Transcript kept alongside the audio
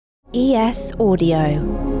ES Audio.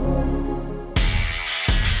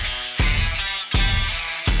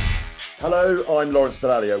 Hello, I'm Lawrence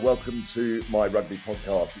Dallaglio. Welcome to my rugby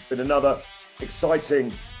podcast. It's been another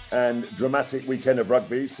exciting and dramatic weekend of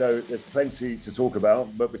rugby, so there's plenty to talk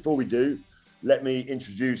about. But before we do, let me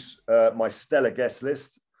introduce my stellar guest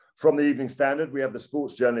list. From the Evening Standard, we have the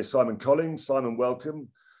sports journalist Simon Collings. Simon, welcome.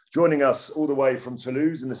 Joining us all the way from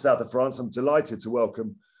Toulouse in the south of France, I'm delighted to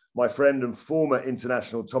welcome my friend and former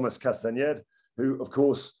international Thomas Castaignède, who, of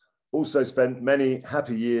course, also spent many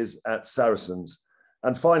happy years at Saracens.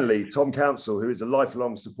 And finally, Tom Counsell, who is a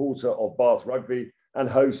lifelong supporter of Bath Rugby and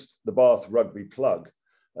hosts the Bath Rugby Plug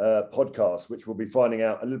podcast, which we'll be finding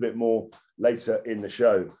out a little bit more later in the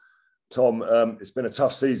show. Tom, it's been a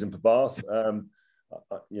tough season for Bath.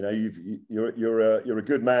 You're a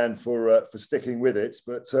good man for sticking with it,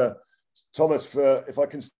 but Thomas, if I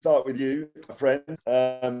can start with you, my friend,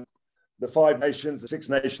 the Five Nations, the Six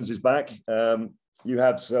Nations is back. You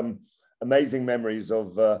have some amazing memories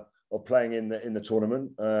of playing in the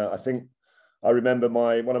tournament. I think I remember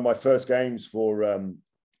one of my first games for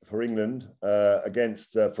England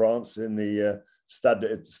against France in the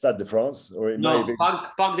Stade de France, or it may be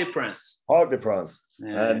Parc des Princes. Parc des Princes,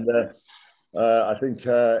 yeah. And I think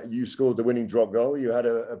you scored the winning drop goal. You had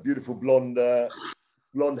a beautiful blonde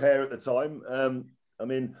hair at the time. I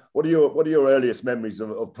mean, what are your earliest memories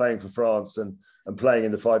of playing for France and playing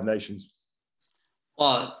in the Five Nations?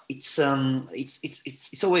 Well, it's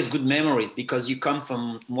always good memories because you come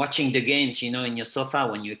from watching the games, in your sofa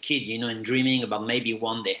when you're a kid, and dreaming about maybe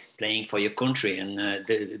one day playing for your country, and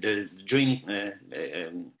the dream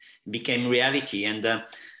became reality.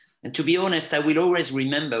 And to be honest, I will always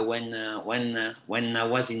remember when I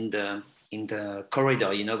was in the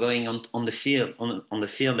corridor, going on the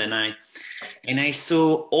field, and I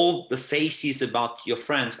saw all the faces of your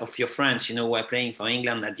friends, who were playing for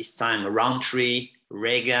England at this time: Roundtree,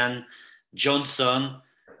 Reagan, Johnson,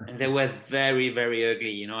 and they were very, very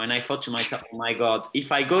ugly, And I thought to myself, oh my God,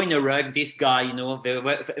 if I go in a ruck, this guy,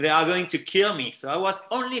 they are going to kill me. So I was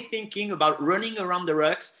only thinking about running around the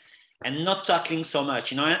rucks and not tackling so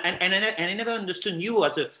much, and I never understood you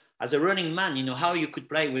as a running man, how you could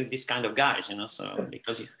play with this kind of guys, so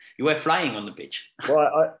because you were flying on the pitch.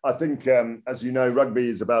 Well, I think, as you know, rugby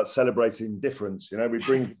is about celebrating difference. We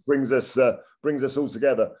brings us all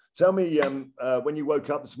together. Tell me, when you woke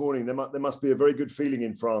up this morning, there must be a very good feeling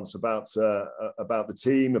in France about the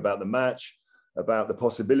team, about the match, about the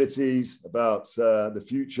possibilities, about the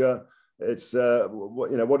future. It's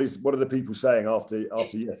what are the people saying after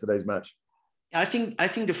yesterday's match? I think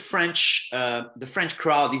the French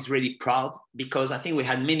crowd is really proud, because I think we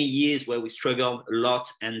had many years where we struggled a lot,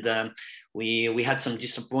 and we had some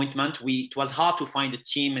disappointment. It was hard to find a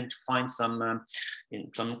team and to find some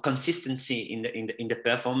consistency in the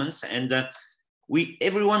performance, and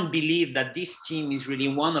everyone believed that this team is really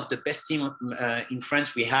one of the best teams in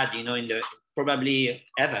France we had, in the probably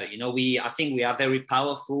ever. I think we are very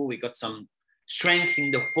powerful. We got some strength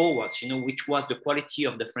in the forwards, which was the quality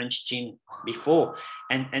of the French team before.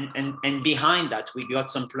 And behind that, we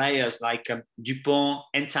got some players like Dupont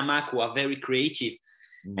and Tamac, who are very creative.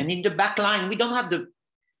 And in the back line, we don't have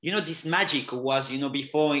this magic was,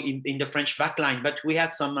 before in the French back line, but we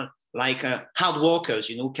had some hard workers,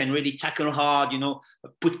 who can really tackle hard,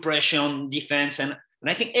 put pressure on defense. And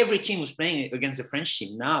I think every team who's playing against the French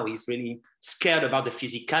team now is really scared about the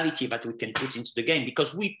physicality that we can put into the game,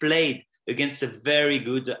 because we played against a very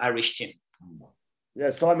good Irish team. Yeah,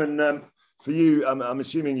 Simon, for you, I'm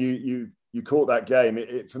assuming you caught that game.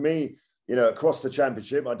 For me, across the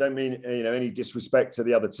championship, I don't mean any disrespect to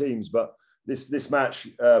the other teams, but this match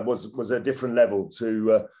was a different level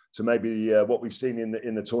to maybe what we've seen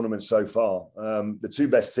in the tournament so far. The two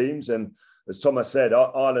best teams, and as Thomas said,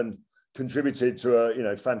 Ireland contributed to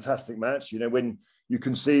a fantastic match. When you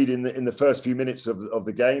concede in the first few minutes of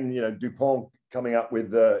the game, Dupont coming up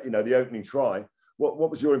with the opening try. What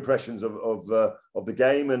was your impressions of the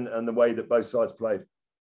game and the way that both sides played?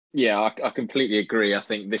 Yeah, I completely agree. I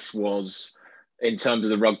think this was, in terms of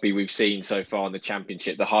the rugby we've seen so far in the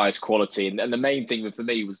championship, the highest quality. And the main thing for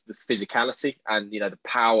me was the physicality and, the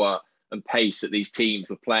power and pace that these teams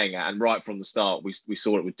were playing at. And right from the start, we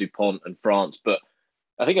saw it with Dupont and France. But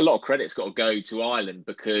I think a lot of credit's got to go to Ireland,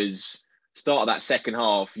 because start of that second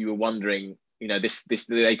half, you were wondering, this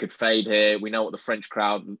they could fade here. We know what the French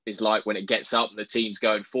crowd is like when it gets up and the team's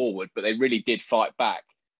going forward, but they really did fight back.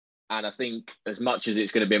 And I think, as much as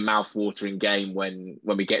it's going to be a mouth-watering game when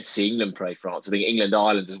we get to see England play France, I think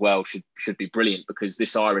England-Ireland as well should be brilliant, because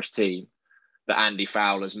this Irish team that Andy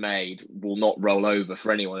Fowler's made will not roll over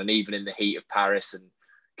for anyone. And even in the heat of Paris and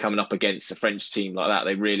coming up against a French team like that.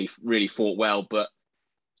 They really, really fought well. But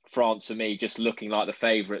France, for me, just looking like the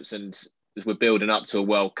favourites, and as we're building up to a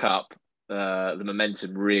World Cup, the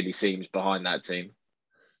momentum really seems behind that team.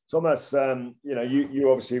 Thomas, you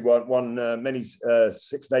obviously won many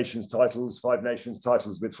Six Nations titles, Five Nations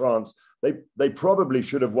titles with France. They probably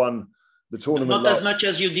should have won the tournament. Not as much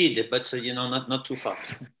as you did, but not too far.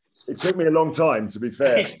 It took me a long time, to be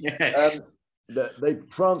fair. Yeah.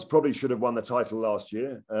 France probably should have won the title last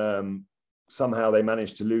year. Somehow they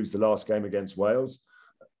managed to lose the last game against Wales.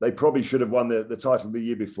 They probably should have won the title the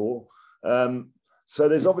year before. So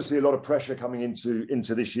there's obviously a lot of pressure coming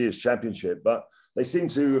into this year's championship, but they seem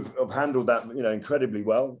to have handled that, incredibly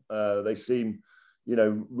well. They seem,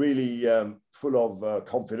 really full of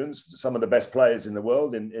confidence. Some of the best players in the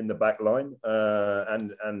world in the back line,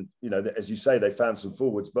 and as you say, they found some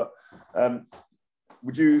forwards. But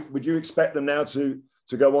would you expect them now to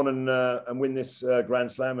go on and win this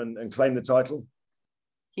Grand Slam and claim the title?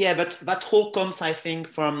 Yeah, but that all comes, I think,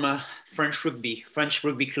 from French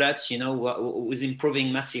rugby clubs, who's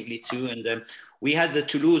improving massively too. And we had the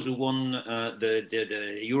Toulouse who won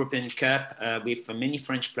the European Cup with many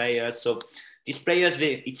French players. So these players,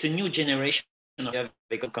 it's a new generation of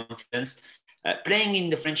confidence. Playing in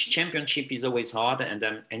the French Championship is always hard,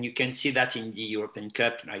 and you can see that in the European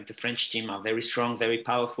Cup. Like the French team are very strong, very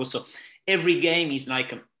powerful. So every game is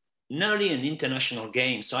like nearly an international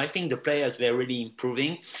game. So I think the players were really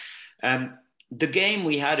improving. The game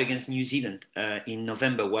we had against New Zealand in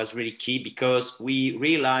November was really key because we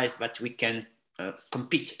realized that we can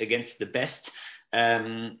compete against the best.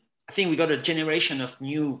 I think we got a generation of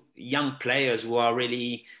new young players who are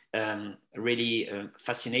really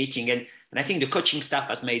fascinating. And I think the coaching staff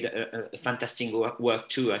has made a fantastic work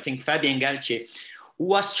too. I think Fabien Galtier, who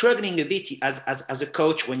was struggling a bit as a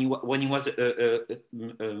coach when he was a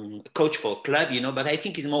coach for a club, but I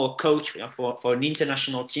think he's more a coach for an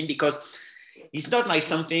international team because he's not like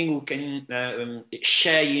something who can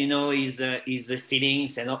share, his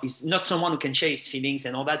feelings, and he's not someone who can share his feelings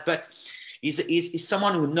and all that, but he's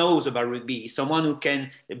someone who knows about rugby. He's someone who can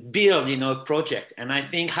build, a project. And I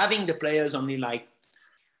think having the players only like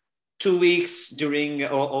 2 weeks during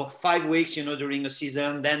or 5 weeks, during a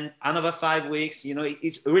season, then another 5 weeks,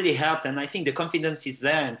 it's really helped. And I think the confidence is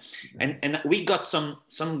there. And we got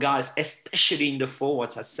some guys, especially in the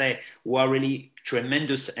forwards, I say, who are really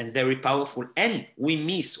tremendous and very powerful. And we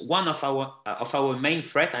miss one of our main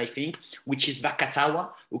threat, I think, which is Bakatawa,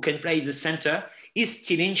 who can play the center. He's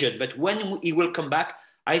still injured, but when he will come back,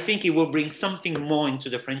 I think he will bring something more into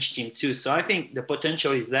the French team too. So I think the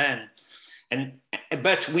potential is there.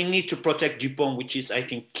 But we need to protect Dupont, which is, I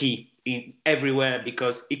think, key in everywhere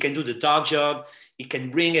because he can do the dark job. He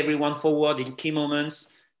can bring everyone forward in key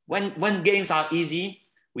moments. When games are easy,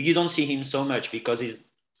 you don't see him so much because he's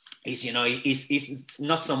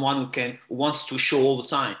not someone who wants to show all the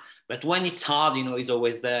time. But when it's hard, he's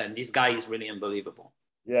always there. And this guy is really unbelievable.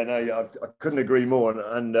 Yeah, no, I couldn't agree more.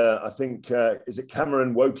 And I think, is it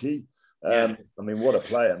Cameron Wokey? Yeah. I mean, what a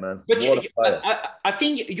player, man. But what a player. I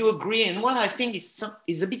think you agree. And what I think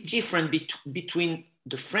is a bit different between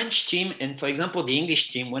the French team and, for example, the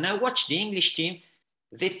English team. When I watch the English team,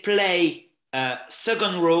 they play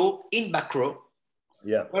second row in back row.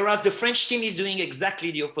 Yeah. Whereas the French team is doing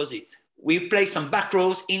exactly the opposite. We play some back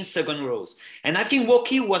rows in second rows. And I think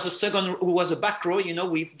Wokey who was a back row,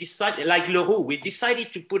 we've decided, like Leroux, we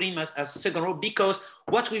decided to put him as second row because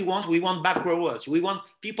what we want back rowers. We want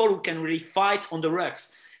people who can really fight on the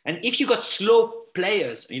rucks. And if you got slow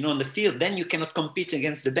players, on the field, then you cannot compete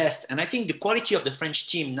against the best. And I think the quality of the French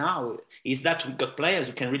team now is that we've got players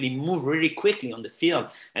who can really move really quickly on the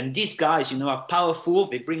field. And these guys, are powerful.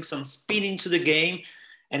 They bring some speed into the game.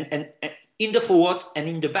 And in the forwards and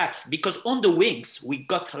in the backs, because on the wings, we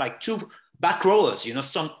got like two back rowers,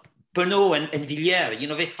 some Penaud and Villiers,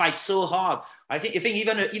 they fight so hard. I think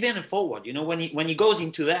even a forward, when he goes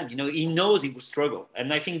into them, he knows he will struggle.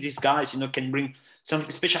 And I think these guys, can bring something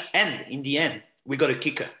special. And in the end, we got a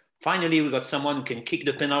kicker. Finally, we got someone who can kick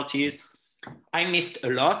the penalties. I missed a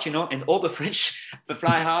lot, and all the French, the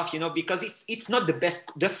fly half, because it's not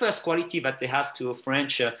the first quality that they has to a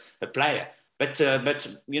French player. But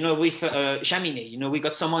with Jaminet, we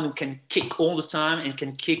got someone who can kick all the time and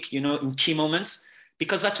can kick, in key moments,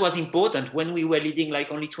 because that was important. When we were leading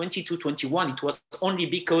like only 22-21, it was only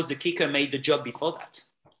because the kicker made the job before that.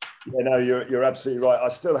 Yeah, no, you're absolutely right. I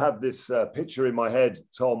still have this picture in my head,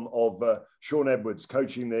 Tom, of Sean Edwards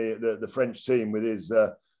coaching the French team with his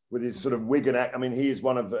sort of wig and act. I mean, he's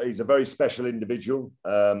a very special individual,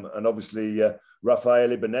 and obviously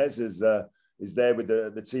Raphael Ibanez is there with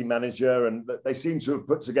the team manager, and they seem to have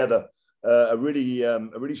put together a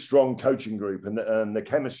really strong coaching group, and the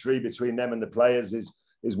chemistry between them and the players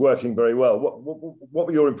is working very well. What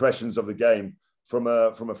were your impressions of the game from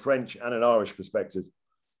a French and an Irish perspective?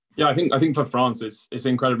 Yeah, I think for France, it's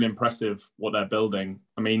incredibly impressive what they're building.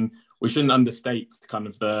 I mean, we shouldn't understate kind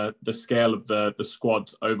of the scale of the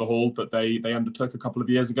squad overhaul that they undertook a couple of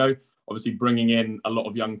years ago. Obviously, bringing in a lot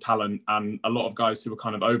of young talent and a lot of guys who were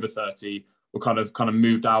kind of over 30 were kind of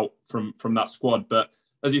moved out from that squad. But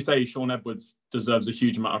as you say, Shaun Edwards deserves a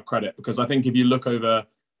huge amount of credit, because I think if you look over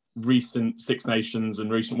recent Six Nations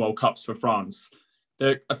and recent World Cups for France,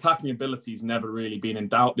 their attacking ability has never really been in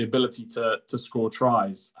doubt. The ability to score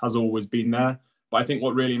tries has always been there. But I think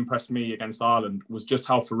what really impressed me against Ireland was just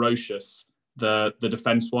how ferocious the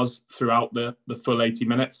defence was throughout the full 80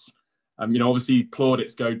 minutes. Obviously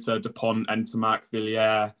plaudits go to Dupont, Entermac,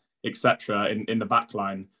 Villiers, etc. in the back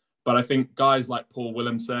line. But I think guys like Paul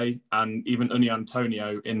Willemse and even Uni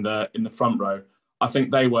Antonio in the front row, I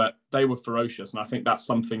think they were ferocious, and I think that's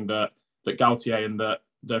something that Gaultier and that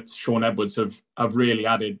Shaun Edwards have really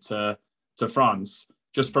added to France.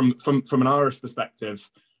 Just from an Irish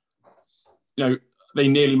perspective, they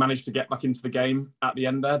nearly managed to get back into the game at the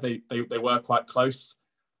end there. They were quite close.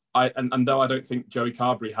 And though I don't think Joey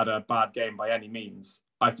Carberry had a bad game by any means,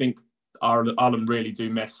 I think Ireland really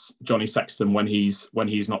do miss Johnny Sexton when he's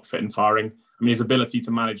not fit and firing. I mean, his ability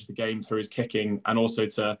to manage the game through his kicking and also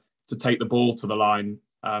to take the ball to the line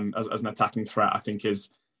as an attacking threat, I think is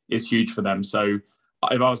huge for them. So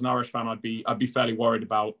if I was an Irish fan, I'd be fairly worried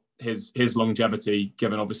about his longevity,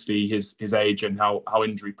 given obviously his age and how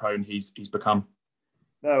injury prone he's become.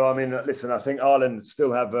 No, I mean, listen, I think Ireland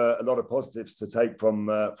still have a lot of positives to take from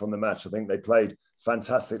the match. I think they played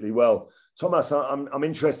fantastically well. Thomas, I'm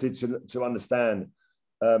interested to understand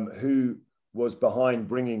who was behind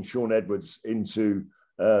bringing Shaun Edwards into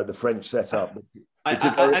the French setup. I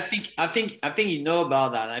think you know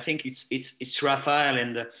about that. I think it's Raphael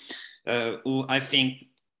and who I think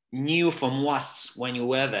knew from Wasps when you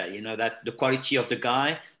were there. That the quality of the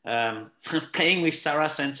guy. Playing with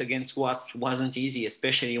Saracens against Wasps wasn't easy,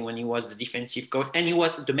 especially when he was the defensive coach and he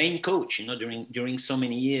was the main coach. During so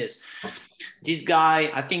many years, this guy,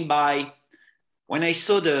 I think when I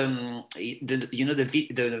saw the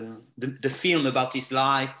film about his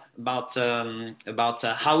life, about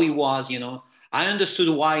how he was, I understood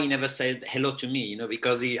why he never said hello to me,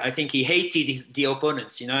 because I think he hated the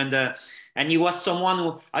opponents, and he was someone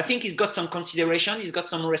who I think he's got some consideration, he's got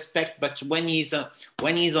some respect, but when he's on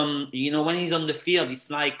the field, it's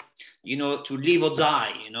like, to live or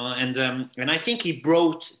die, and I think he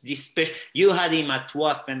brought this. You had him at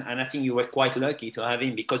Wasp, and I think you were quite lucky to have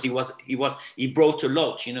him, because he brought a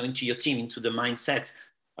lot, into your team, into the mindset.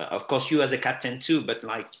 Of course, you as a captain too, but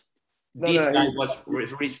this guy was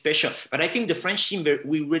really special. But I think the French team,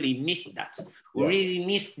 we really missed that. We really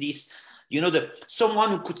missed this. Someone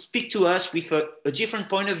who could speak to us with a different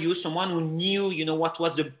point of view, someone who knew, what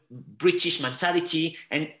was the British mentality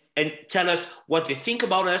and tell us what they think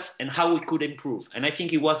about us and how we could improve. And I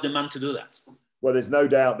think he was the man to do that. Well, there's no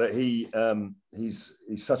doubt that he's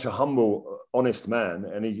such a humble, honest man,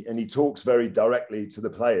 and he talks very directly to the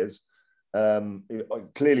players.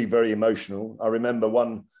 Clearly very emotional. I remember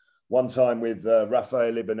one time with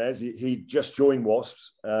Raphael Ibanez. He just joined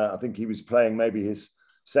Wasps. I think he was playing maybe his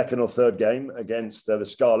second or third game against the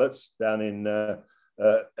Scarlets down in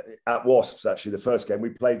at Wasps. Actually, the first game we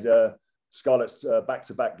played Scarlets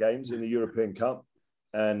back-to-back games in the European Cup,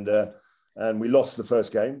 and we lost the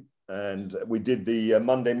first game. And we did the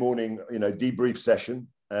Monday morning, debrief session,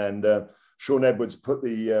 and Shaun Edwards put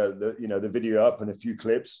the video up and a few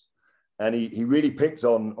clips, and he really picked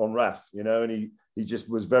on Raf, and he just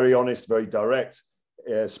was very honest, very direct,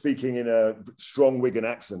 speaking in a strong Wigan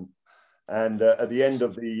accent. And at the end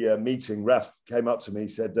of the meeting, Raf came up to me.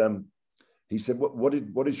 He said, "What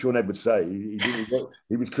did Shaun Edwards say?"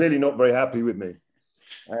 He was clearly not very happy with me.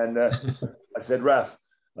 And I said, "Raf,"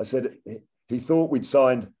 I said, "he thought we'd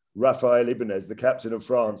signed Raphael Ibanez, the captain of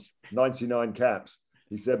France, 99 caps."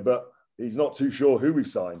 He said, "But he's not too sure who we've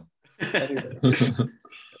signed." Anyway,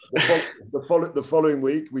 the following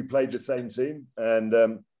week, we played the same team,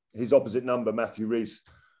 and his opposite number, Matthew Rees,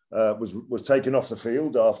 was taken off the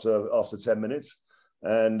field after 10 minutes,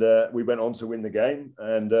 and we went on to win the game.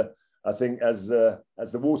 And I think as the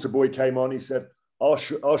water boy came on, he said,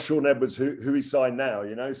 "Ask Shaun Edwards who he signed now,"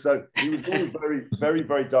 So he was always very, very,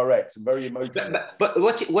 very direct and very emotional. But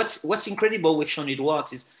what's incredible with Shaun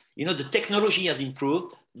Edwards is, the technology has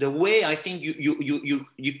improved. The way I think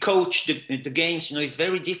you coach the games, is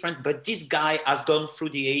very different. But this guy has gone through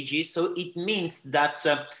the ages, so it means that.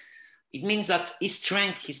 it means that his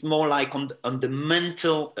strength is more like on the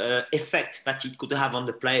mental effect that it could have on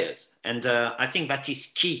the players. And I think that is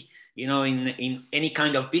key, in any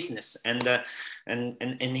kind of business. And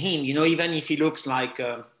him, even if he looks like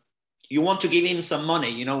you want to give him some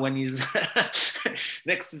money, when he's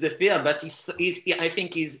next to the field, but I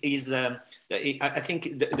think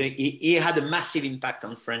he had a massive impact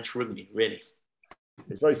on French rugby, really.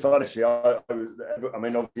 It's very fun, actually. I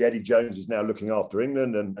mean, obviously Eddie Jones is now looking after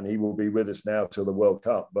England, and he will be with us now till the World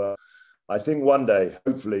Cup. But I think one day,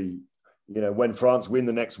 hopefully, when France win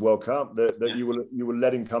the next World Cup, that you will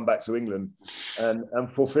let him come back to England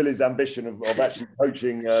and fulfil his ambition of actually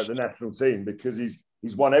coaching the national team, because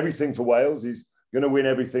he's won everything for Wales. He's going to win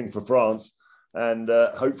everything for France, and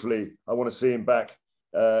hopefully, I want to see him back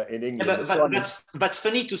in England. But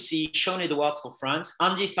funny to see Sean Edwards for France,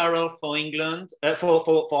 Andy Farrell for England, for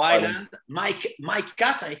Ireland. Mike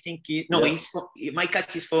Catt, I think Mike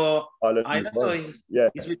Catt is for Ireland, or he's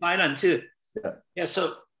with Ireland too. Yeah,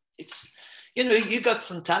 so it's you got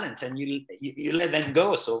some talent and you let them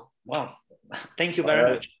go. So wow, thank you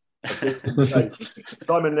very much.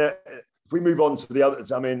 Simon, if we move on to the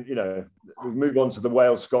others, I mean, we move on to the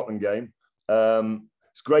Wales-Scotland game.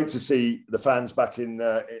 It's great to see the fans back in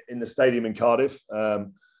the stadium in Cardiff.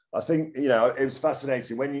 I think it was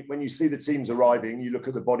fascinating when you see the teams arriving. You look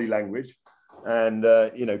at the body language, and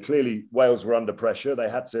clearly Wales were under pressure. They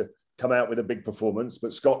had to come out with a big performance,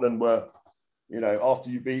 but Scotland were, after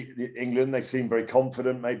you beat England, they seemed very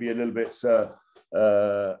confident, maybe a little bit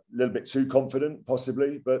too confident,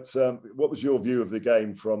 possibly. But what was your view of the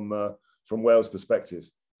game from Wales' perspective?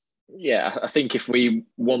 Yeah, I think if we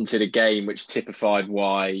wanted a game which typified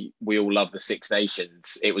why we all love the Six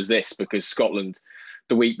Nations, it was this, because Scotland,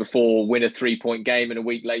 the week before, win a 3-point game, and a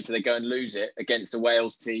week later they go and lose it against a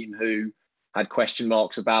Wales team who had question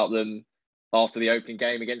marks about them after the opening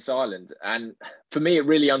game against Ireland. And for me, it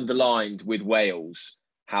really underlined with Wales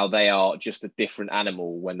how they are just a different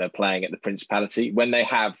animal when they're playing at the Principality. When they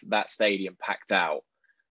have that stadium packed out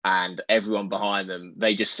and everyone behind them,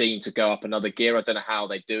 they just seem to go up another gear. I don't know how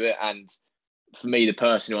they do it. And for me, the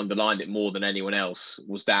person who underlined it more than anyone else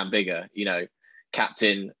was Dan Biggar.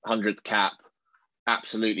 Captain, 100th cap,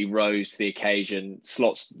 absolutely rose to the occasion,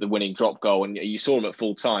 slots the winning drop goal. And you saw him at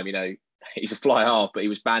full time. He's a fly half, but he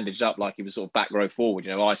was bandaged up like he was sort of back row forward,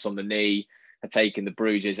 ice on the knee, had taken the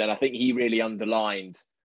bruises. And I think he really underlined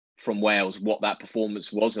from Wales what that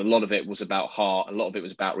performance was. And a lot of it was about heart. A lot of it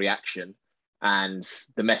was about reaction. And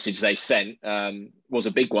the message they sent was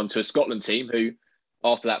a big one to a Scotland team who,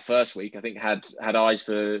 after that first week, I think had eyes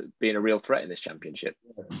for being a real threat in this championship.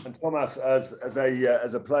 And Thomas, as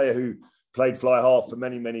a player who played fly half for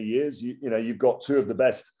many, many years, you've got two of the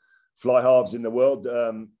best fly halves in the world.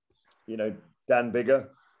 Dan Biggar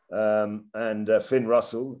and Finn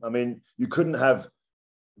Russell. I mean, you couldn't have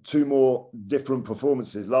two more different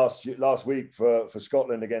performances. Last week for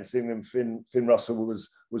Scotland against England, Finn Russell was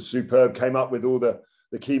superb, came up with all the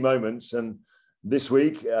key moments. And this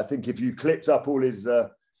week, I think if you clipped up all his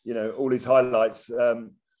highlights,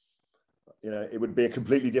 it would be a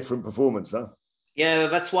completely different performance, huh? Yeah,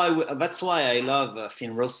 that's why I love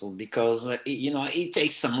Finn Russell, because he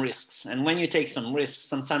takes some risks, and when you take some risks,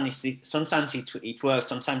 sometimes it works,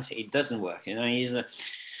 sometimes it doesn't work.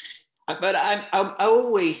 But I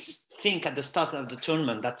always think at the start of the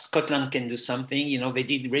tournament that Scotland can do something. They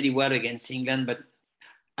did really well against England, but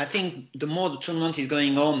I think the more the tournament is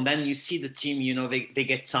going on, then you see the team. They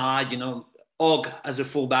get tired. Og as a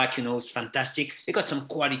fullback, is fantastic. They got some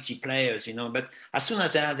quality players, but as soon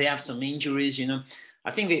as they have some injuries,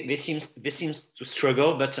 I think they seem to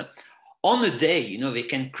struggle. But on a day, they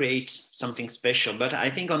can create something special. But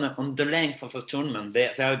I think on the length of a tournament, they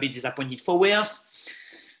are a bit disappointed. For Wales,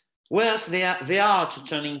 they are at a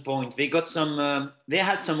turning point. They got some. They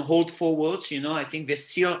had some hold forwards. I think they're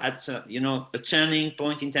still at a turning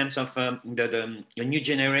point in terms of the new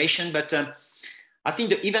generation. But I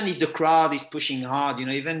think that even if the crowd is pushing hard,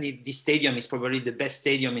 even if this stadium is probably the best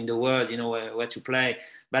stadium in the world, where to play,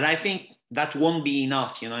 but I think that won't be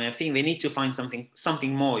enough, and I think they need to find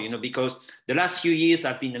something more, because the last few years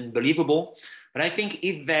have been unbelievable. But I think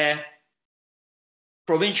if their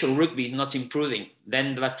provincial rugby is not improving,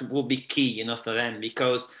 then that will be key, for them,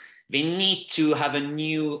 because they need to have a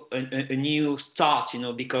new start,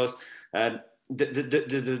 because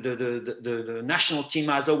the national team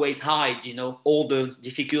has always hid, all the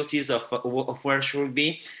difficulties of Welsh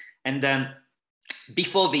rugby. And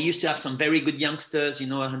before they used to have some very good youngsters,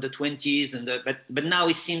 under 20s, but now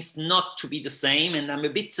it seems not to be the same. And I'm a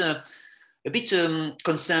bit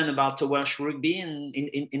concerned about the Welsh rugby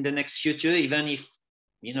in the next future, even if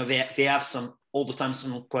they have some all the time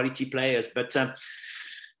some quality players. But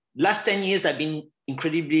last 10 years have been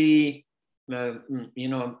incredibly,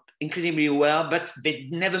 incredibly well, but they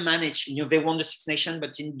never managed. They won the Six Nations,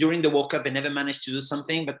 but during the World Cup, they never managed to do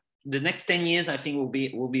something. But the next 10 years, I think,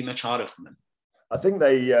 will be much harder for them. I think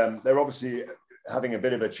they're obviously having a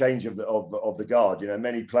bit of a change of the guard.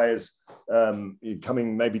 Many players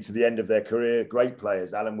coming maybe to the end of their career, great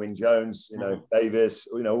players, Alan Wynne-Jones, Davis,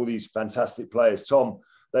 all these fantastic players. Tom,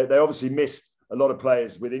 they obviously missed a lot of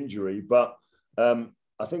players with injury, but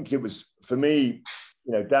I think it was, for me,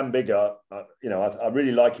 Dan Biggar, I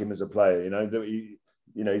really like him as a player.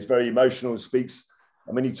 He's very emotional, speaks.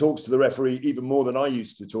 I mean, he talks to the referee even more than I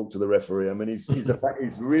used to talk to the referee. I mean, he's a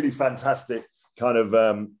really fantastic kind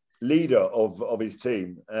of leader of his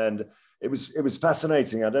team. And it was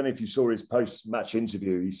fascinating. I don't know if you saw his post-match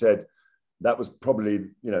interview. He said that was probably,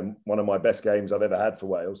 one of my best games I've ever had for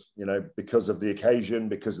Wales, because of the occasion,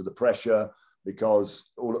 because of the pressure, because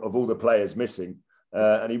of all the players missing.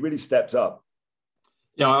 And he really stepped up.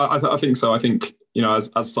 Yeah, I think so. I think,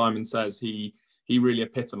 as Simon says, he really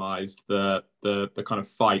epitomised the kind of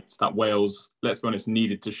fight that Wales, let's be honest,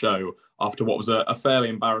 needed to show after what was a fairly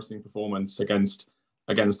embarrassing performance against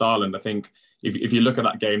Ireland. I think if you look at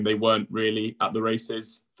that game, they weren't really at the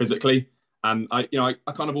races physically, and I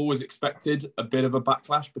kind of always expected a bit of a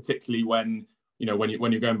backlash, particularly when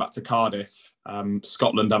you're going back to Cardiff.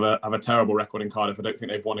 Scotland have a terrible record in Cardiff. I don't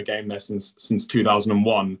think they've won a game there since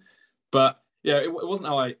 2001. But yeah, it wasn't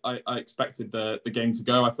how I expected the game to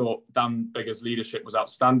go. I thought Dan Biggar's leadership was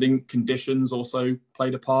outstanding. Conditions also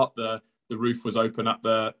played a part. The roof was open at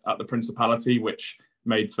the Principality, which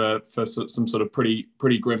made for some sort of pretty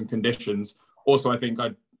grim conditions. Also, I think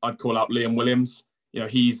I'd call out Liam Williams.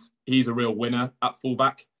 He's a real winner at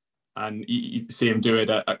fullback, and you see him do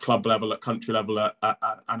it at club level, at country level,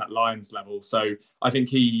 and at Lions level. So I think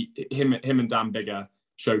him and Dan Biggar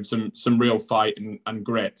showed some real fight and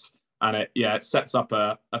grit. And it sets up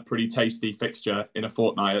a pretty tasty fixture in a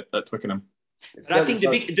fortnight at Twickenham. But I think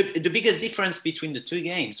the biggest difference between the two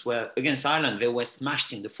games were against Ireland, they were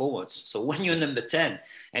smashed in the forwards. So when you're number 10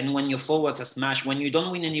 and when your forwards are smashed, when you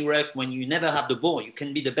don't win any ref, when you never have the ball, you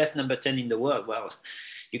can be the best number 10 in the world. Well,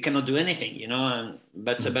 you cannot do anything,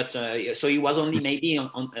 so he was only maybe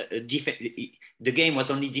the game was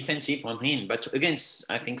only defensive on him. But against,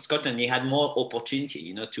 I think, Scotland, he had more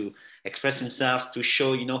opportunity, to express himself, to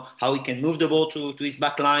show, how he can move the ball to his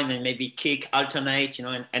back line and maybe kick, alternate,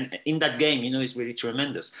 and in that game, he's really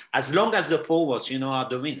tremendous. As long as the forwards, are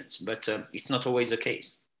dominant, but it's not always the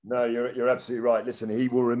case. No, you're absolutely right. Listen, he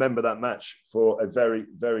will remember that match for a very,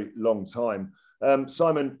 very long time.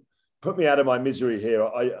 Simon, put me out of my misery here.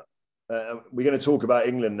 We're going to talk about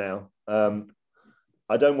England now.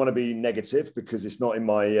 I don't want to be negative because it's not in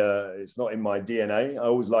my DNA. I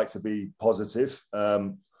always like to be positive,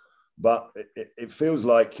 but it feels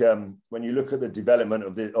like when you look at the development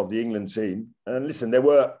of the England team, and listen, there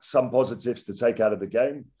were some positives to take out of the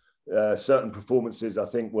game. Certain performances, I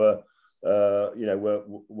think, were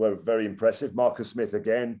very impressive. Marcus Smith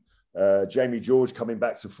again. Jamie George coming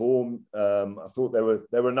back to form. I thought there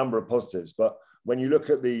were a number of positives, but when you look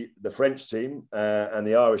at the French team and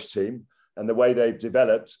the Irish team and the way they've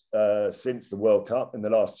developed since the World Cup in the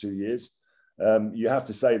last 2 years, you have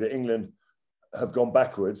to say that England have gone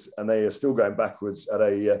backwards, and they are still going backwards at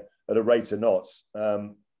a rate of knots. I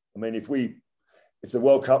mean, if the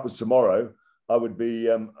World Cup was tomorrow, I would be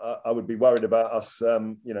worried about us,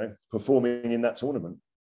 performing in that tournament.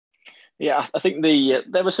 Yeah, I think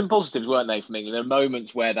there were some positives, weren't they, from England? There were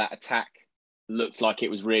moments where that attack looked like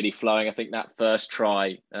it was really flowing. I think that first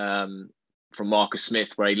try from Marcus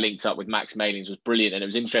Smith, where he linked up with Max Malins, was brilliant. And it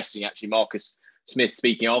was interesting, actually, Marcus Smith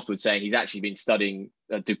speaking afterwards, saying he's actually been studying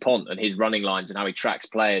Dupont and his running lines and how he tracks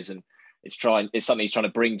players. And it's something he's trying to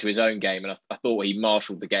bring to his own game. And I thought he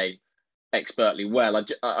marshalled the game expertly well.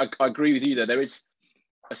 I agree with you, though. There is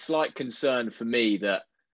a slight concern for me that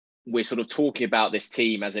we're sort of talking about this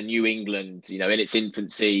team as a New England, in its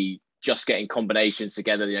infancy, just getting combinations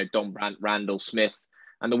together, Don Brandt, Randall, Smith,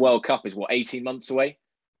 and the World Cup is 18 months away.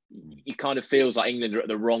 It kind of feels like England are at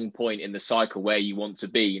the wrong point in the cycle where you want to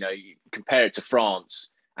be. You compare it to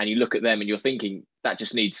France and you look at them and you're thinking that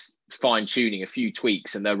just needs fine tuning, a few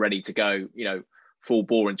tweaks, and they're ready to go, full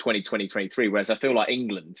bore in 2023. Whereas I feel like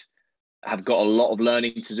England have got a lot of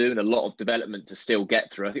learning to do and a lot of development to still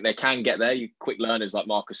get through. I think they can get there, you quick learners like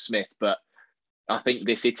Marcus Smith, but I think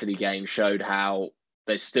this Italy game showed how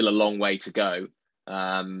there's still a long way to go,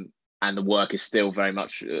 and the work is still very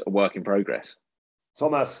much a work in progress.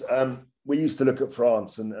 Thomas, we used to look at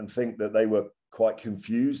France and think that they were quite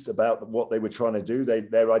confused about what they were trying to do,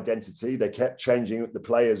 their identity. They kept changing the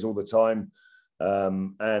players all the time.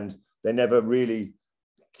 and they never really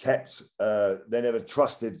they never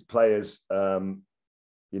trusted players, to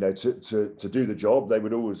do the job. They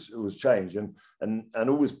would always change and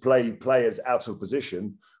always play players out of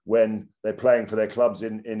position when they're playing for their clubs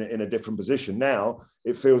in a different position. Now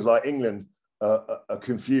it feels like England are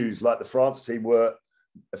confused, like the France team were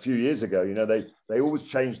a few years ago. They always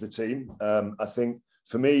change the team. I think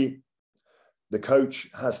for me, the coach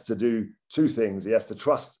has to do two things. He has to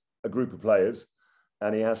trust a group of players,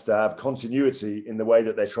 and he has to have continuity in the way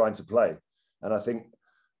that they're trying to play. And I think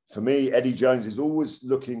for me, Eddie Jones is always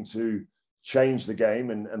looking to change the game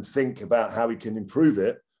and think about how he can improve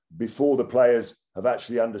it before the players have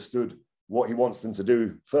actually understood what he wants them to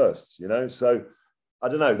do first, So I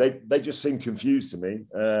don't know, they just seem confused to me.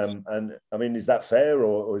 And I mean, is that fair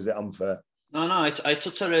or is it unfair? No, I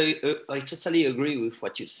totally agree with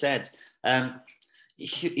what you've said.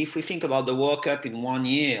 If we think about the World Cup in 1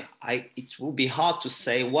 year, it will be hard to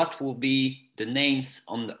say what will be the names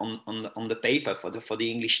on the paper for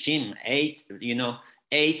the English team. 8,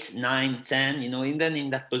 9, 10, and then in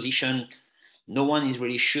that position, no one is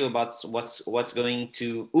really sure about who's going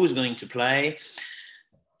to play.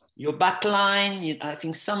 Your back line, I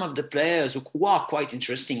think some of the players who are quite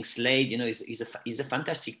interesting. Slade, is a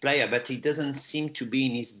fantastic player, but he doesn't seem to be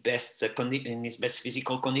in his best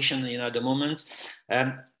physical condition, at the moment.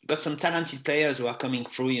 Got some talented players who are coming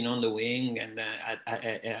through, on the wing and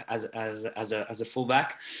as a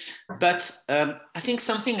fullback. But I think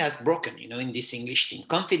something has broken, in this English team.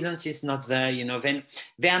 Confidence is not there.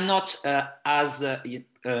 They are not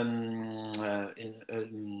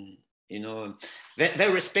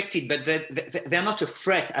they're respected, but they're not a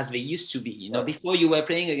threat as they used to be. Before you were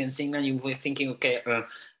playing against England, you were thinking, okay,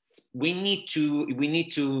 we need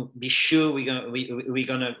to be sure we're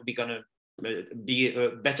gonna be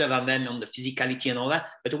better than them on the physicality and all that.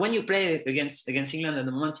 But when you play against England at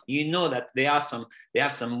the moment, that there are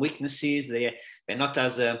some weaknesses. They're not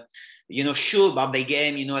as sure about their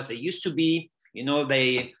game, as they used to be.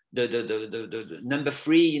 The number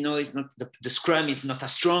 3, is not the scrum is not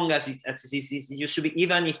as strong as it used to be,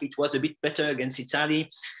 even if it was a bit better against Italy.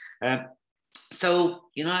 So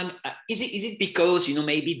is it because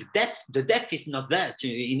maybe the depth is not there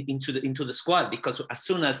into the squad, because as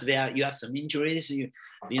soon as you have some injuries,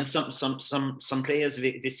 some players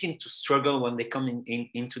they seem to struggle when they come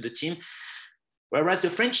into the team. Whereas the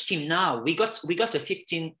French team now, we got a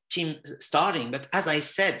 15 team starting, but as I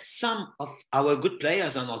said, some of our good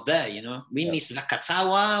players are not there. We miss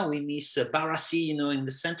Lakatawa, we miss Barassi, in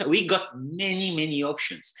the center. We got many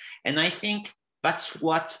options, and I think that's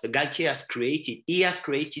what Galtier has created. He has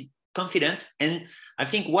created confidence, and I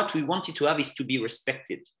think what we wanted to have is to be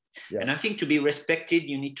respected. Yeah. And I think to be respected,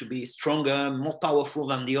 you need to be stronger, more powerful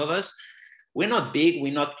than the others. We're not big,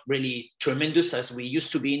 we're not really tremendous as we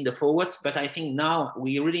used to be in the forwards, but I think now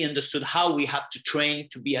we really understood how we have to train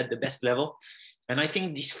to be at the best level. And I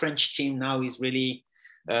think this French team now is really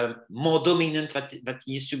more dominant than it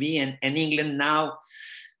used to be. And England now,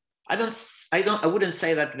 I wouldn't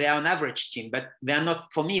say that they are an average team, but they are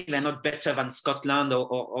not, for me, they're not better than Scotland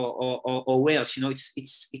or Wales.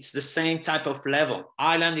 It's the same type of level.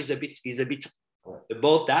 Ireland is a bit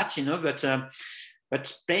above that,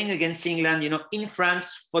 but playing against England, in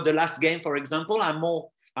France for the last game, for example, I'm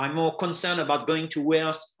more concerned about going to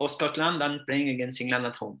Wales or Scotland than playing against England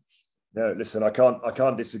at home. No, listen, I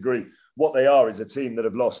can't disagree. What they are is a team that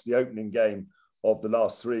have lost the opening game of the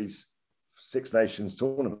last 3 Six Nations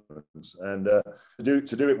tournaments, and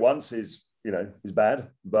to do it once is bad,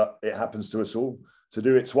 but it happens to us all. To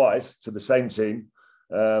do it twice to the same team,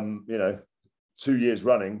 2 years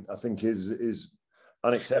running, I think is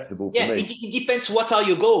unacceptable for me. It depends. What are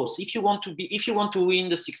your goals? If you want to win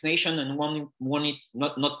the Six Nations and won it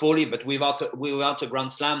not poorly, but without a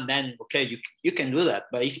Grand Slam, then okay, you can do that.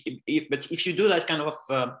 But if you do that kind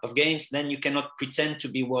of games, then you cannot pretend to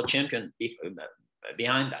be world champion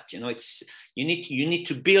behind that. It's you need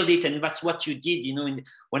to build it, and that's what you did.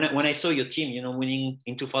 When I saw your team, winning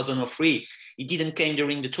in 2003, it didn't came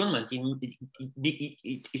during the tournament.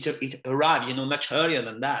 It arrived, much earlier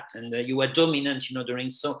than that, and you were dominant, during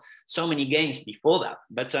so many games before that.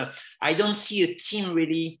 But I don't see a team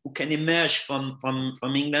really who can emerge from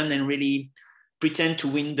England and really pretend to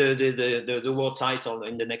win the world title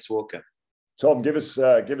in the next World Cup. Tom, give us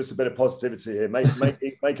a bit of positivity here.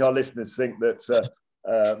 Make our listeners think that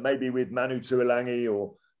maybe with Manu Tuilangi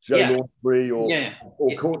or Joe Laundrie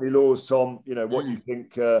or Courtney Laws, Tom, what you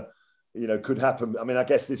think could happen. I mean, I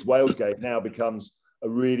guess this Wales game now becomes a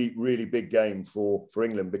really, really big game for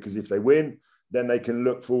England, because if they win, then they can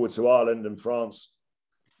look forward to Ireland and France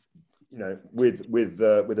with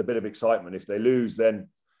a bit of excitement. If they lose, then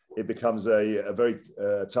it becomes a very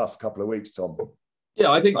tough couple of weeks, Tom.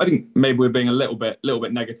 Yeah, I think maybe we're being a little bit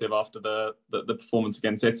negative after the performance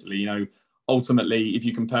against Italy. Ultimately, if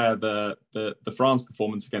you compare the France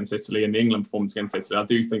performance against Italy and the England performance against Italy, I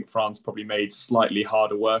do think France probably made slightly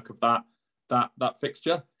harder work of that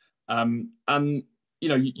fixture. And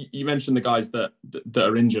you mentioned the guys that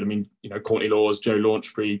are injured. I mean, Courtney Laws, Joe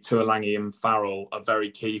Launchbury, Tuolangi, and Farrell are very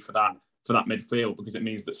key for that midfield, because it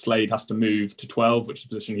means that Slade has to move to 12, which is a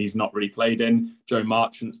position he's not really played in. Joe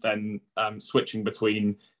Marchant's then switching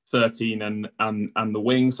between 13 and the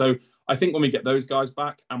wing. So I think when we get those guys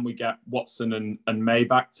back and we get Watson and May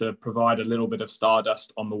back to provide a little bit of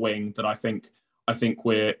stardust on the wing, that I think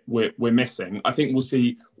we're missing. I think we'll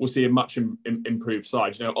see a much improved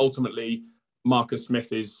side. Ultimately, Marcus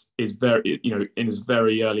Smith is very in his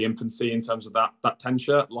very early infancy in terms of that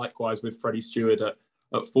tenure. Likewise with Freddie Stewart at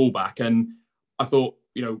fullback, and I thought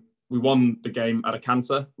we won the game at a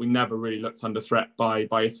canter. We never really looked under threat by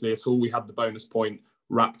Italy at all. We had the bonus point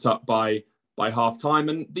wrapped up by half time,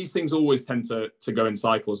 and these things always tend to go in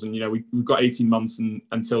cycles. And we've got 18 months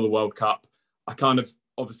until the World Cup. I kind of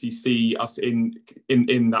obviously see us in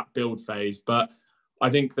that build phase, but I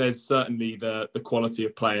think there's certainly the quality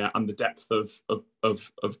of player and the depth of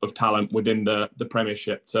talent within the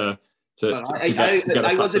Premiership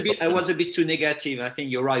I was a bit too negative. I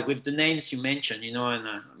think you're right with the names you mentioned, and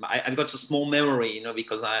I've got a small memory,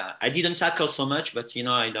 because I didn't tackle so much, but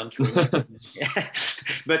I don't really.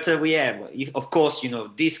 But of course,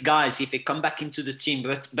 these guys, if they come back into the team,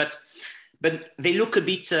 but they look a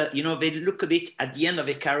bit, they look a bit at the end of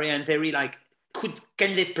their career, and very like,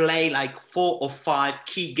 can they play like 4 or 5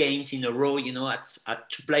 key games in a row,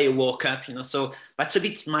 to play a World Cup, so that's a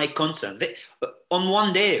bit my concern. On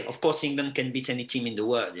one day, of course, England can beat any team in the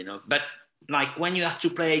world, but like when you have to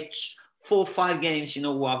play 4 or 5 games,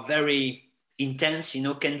 who are very intense,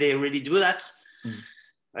 can they really do that?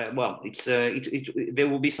 Well, there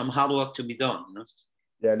will be some hard work to be done.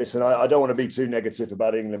 Yeah, listen, I don't want to be too negative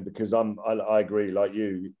about England, because I agree, like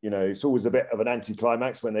you. It's always a bit of an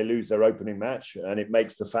anticlimax when they lose their opening match, and it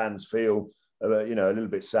makes the fans feel, a little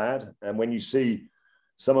bit sad. And when you see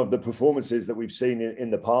some of the performances that we've seen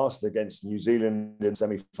in the past against New Zealand in the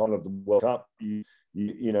semi-final of the World Cup, you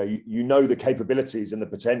know the capabilities and the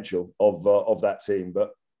potential of that team.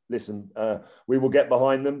 But listen, we will get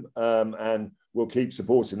behind them, and we'll keep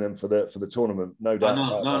supporting them for the tournament, no doubt.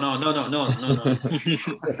 No.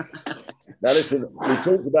 Now, listen, we've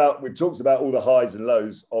talked about all the highs and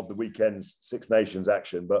lows of the weekend's Six Nations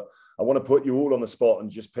action, but I want to put you all on the spot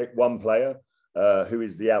and just pick one player who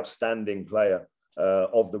is the outstanding player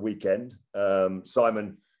of the weekend.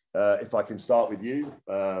 Simon, if I can start with you,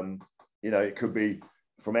 it could be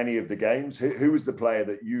from any of the games. Who was the player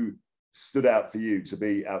that you stood out for you to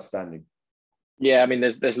be outstanding? Yeah, I mean,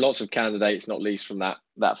 there's lots of candidates, not least from that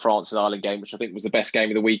France and Ireland game, which I think was the best game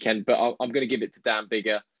of the weekend. But I'm going to give it to Dan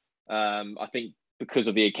Biggar. I think because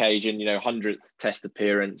of the occasion, 100th Test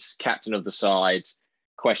appearance, captain of the side,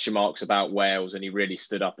 question marks about Wales, and he really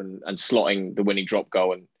stood up and slotting the winning drop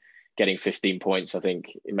goal and getting 15 points. I think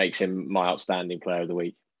it makes him my outstanding player of the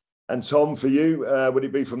week. And Tom, for you, would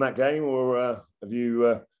it be from that game, or have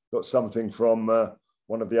you got something from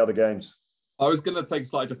one of the other games? I was going to take a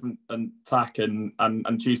slightly different tack and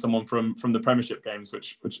choose someone from the Premiership games,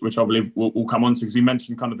 which I believe we'll come on to, because we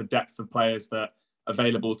mentioned kind of the depth of players that are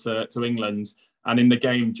available to England. And in the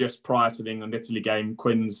game just prior to the England-Italy game,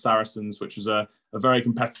 Quins Saracens, which was a very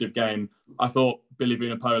competitive game, I thought Billy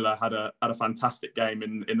Vunipola had a fantastic game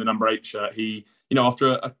in the number 8 shirt. He,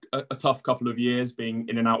 after a tough couple of years being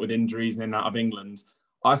in and out with injuries and in and out of England,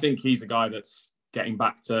 I think he's a guy that's getting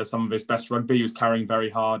back to some of his best rugby. He was carrying very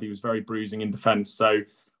hard. He was very bruising in defence. So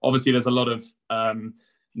obviously there's a lot of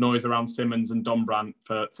noise around Simmons and Dombrandt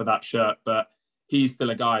for that shirt, but he's still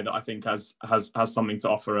a guy that I think has something to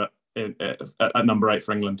offer at number 8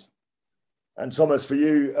 for England. And Thomas, for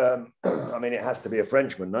you, I mean, it has to be a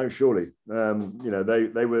Frenchman, no? Surely,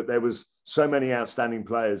 there was so many outstanding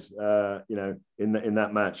players, in that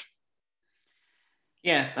match.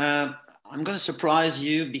 Yeah, I'm going to surprise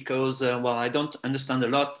you because, I don't understand a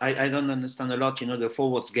lot. I don't understand a lot, the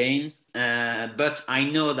forwards games. But I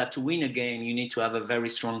know that to win a game, you need to have a very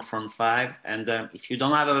strong front 5. And if you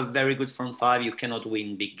don't have a very good front 5, you cannot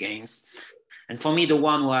win big games. And for me, the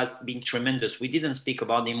one who has been tremendous, we didn't speak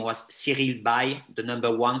about him, was Cyril Baille, the number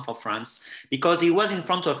 1 for France, because he was in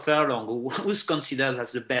front of Furlong, who's considered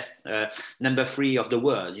as the best number 3 of the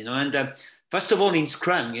world, And first of all, in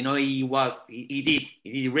scrum, he did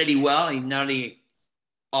really well. He nearly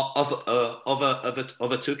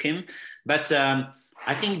overtook him. But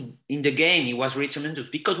I think in the game he was really tremendous,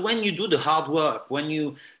 because when you do the hard work, when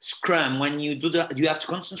you scrum, when you have to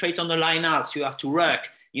concentrate on the lineouts, you have to work,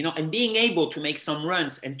 and being able to make some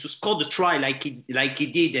runs and to score the try like he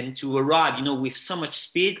did, and to arrive, with so much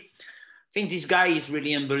speed. I think this guy is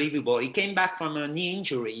really unbelievable. He came back from a knee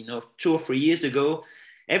injury, 2 or 3 years ago.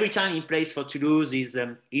 Every time he plays for Toulouse,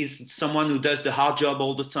 he's someone who does the hard job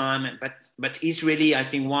all the time. But he's really, I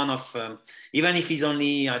think, one of, even if he's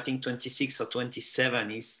only, I think, 26 or 27,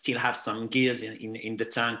 he still has some gears in the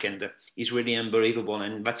tank, and he's really unbelievable.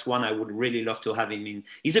 And that's one I would really love to have him in.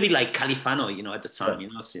 He's a bit like Califano, at the time,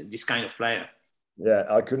 this kind of player. Yeah,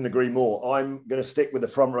 I couldn't agree more. I'm going to stick with the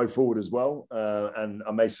front row forward as well. And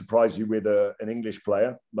I may surprise you with an English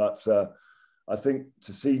player, but I think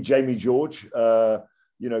to see Jamie George,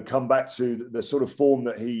 come back to the sort of form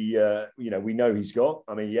that he, we know he's got.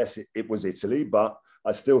 I mean, yes, it was Italy, but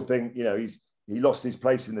I still think, he lost his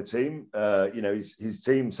place in the team. His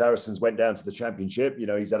team, Saracens, went down to the Championship.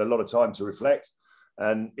 He's had a lot of time to reflect,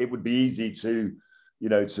 and it would be easy to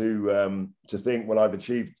think, well, I've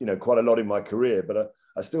achieved, quite a lot in my career, but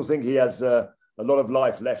I still think he has a lot of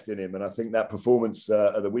life left in him. And I think that performance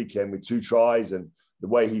at the weekend with 2 tries and the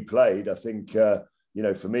way he played, I think,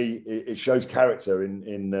 for me, it shows character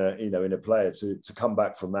in a player to come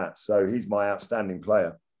back from that. So he's my outstanding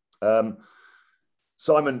player.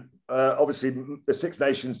 Simon, obviously the Six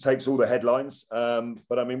Nations takes all the headlines,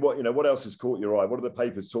 but I mean, what else has caught your eye? What are the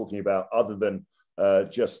papers talking about other than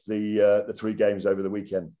just the 3 games over the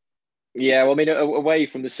weekend? Yeah, well, I mean, away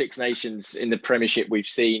from the Six Nations in the Premiership, we've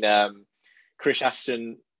seen Chris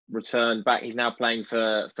Ashton return back. He's now playing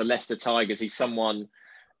for Leicester Tigers. He's someone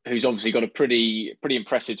who's obviously got a pretty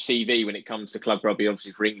impressive CV when it comes to club rugby,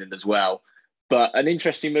 obviously for England as well. But an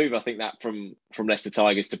interesting move, I think, that from Leicester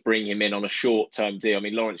Tigers to bring him in on a short-term deal. I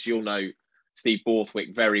mean, Lawrence, you'll know Steve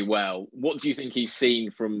Borthwick very well. What do you think he's seen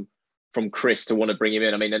from Chris to want to bring him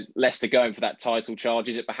in? I mean, Leicester going for that title charge,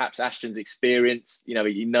 is it perhaps Ashton's experience?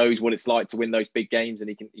 He knows what it's like to win those big games, and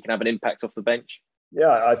he can have an impact off the bench.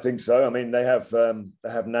 Yeah, I think so. I mean, they have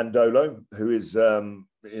Nandolo, who is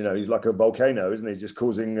he's like a volcano, isn't he? Just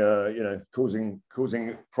causing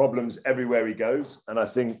problems everywhere he goes. And I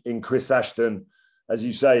think in Chris Ashton, as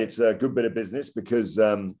you say, it's a good bit of business because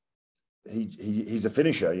he's a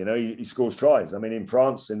finisher. He scores tries. I mean, in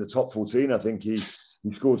France, in the top 14, I think he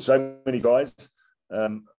scored so many tries. I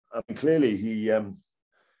mean, clearly he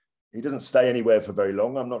doesn't stay anywhere for very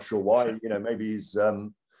long. I'm not sure why. Maybe he's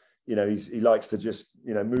he likes to just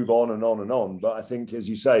move on and on and on. But I think, as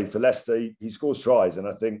you say, for Leicester, he scores tries, and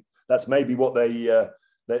I think that's maybe what they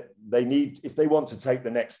need if they want to take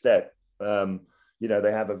the next step.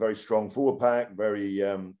 They have a very strong forward pack, very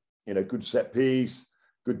good set piece,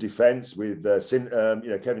 good defence with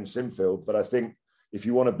Kevin Sinfield. But I think if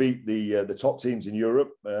you want to beat the top teams in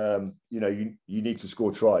Europe, you need to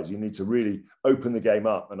score tries. You need to really open the game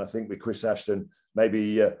up. And I think with Chris Ashton,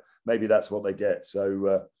 maybe that's what they get.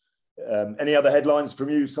 So any other headlines from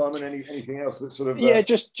you, Simon? Anything else that sort of... Yeah,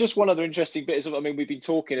 just one other interesting bit. I mean, we've been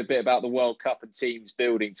talking a bit about the World Cup and teams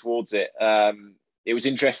building towards it. It was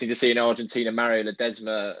interesting to see in Argentina, Mario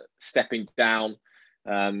Ledesma stepping down.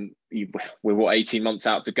 We're 18 months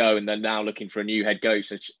out to go, and they're now looking for a new head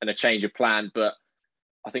coach and a change of plan. But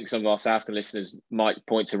I think some of our South African listeners might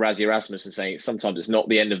point to Rassie Erasmus and saying sometimes it's not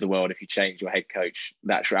the end of the world if you change your head coach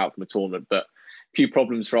that you're out from a tournament. But a few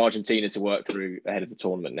problems for Argentina to work through ahead of the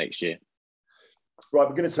tournament next year. Right,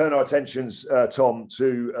 we're going to turn our attentions, Tom,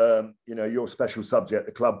 to your special subject,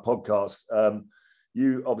 the club podcast.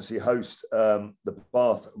 You obviously host the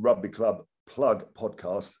Bath Rugby Plug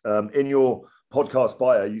podcast. In your podcast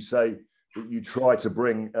bio, you say that you try to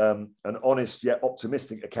bring an honest yet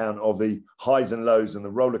optimistic account of the highs and lows and the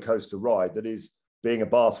roller coaster ride that is being a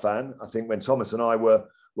Bath fan. I think when Thomas and I were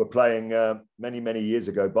playing many years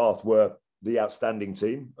ago, Bath were the outstanding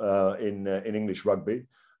team in English rugby.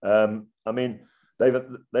 I mean, they've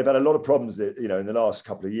had a lot of problems, in the last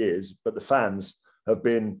couple of years, but the fans have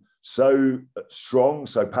been so strong,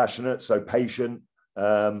 so passionate, so patient.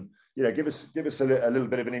 Give us a little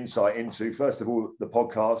bit of an insight into, first of all, the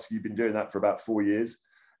podcast. You've been doing that for about 4 years,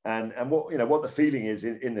 and what the feeling is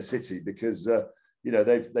in the city, because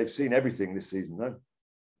they've seen everything this season, no?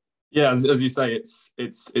 Yeah, as you say,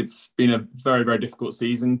 it's been a very, very difficult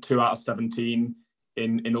season. 2 out of 17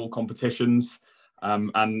 in all competitions,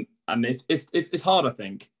 and it's hard, I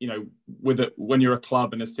think. When you're a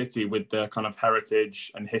club in a city with the kind of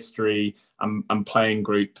heritage and history and playing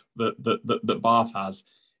group that Bath has,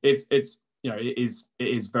 it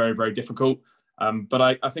is very, very difficult. But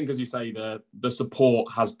I think, as you say, the support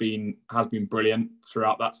has been brilliant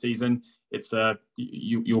throughout that season. it's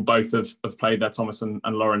you'll both have played there, Thomas and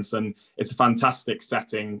Lawrence, and it's a fantastic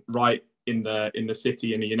setting right in the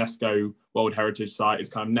city, in the UNESCO World Heritage Site. It's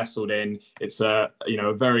kind of nestled in. It's a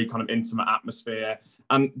very kind of intimate atmosphere.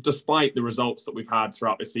 And despite the results that we've had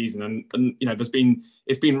throughout this season, and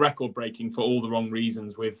it's been record breaking for all the wrong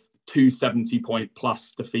reasons, with 2 70-point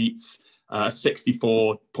plus defeats, a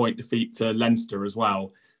 64-point defeat to Leinster as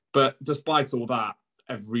well. But despite all that,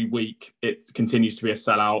 every week it continues to be a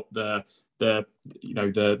sellout. The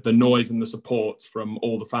noise and the support from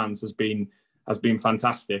all the fans has been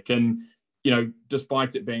fantastic. And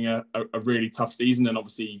despite it being a really tough season, and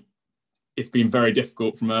obviously it's been very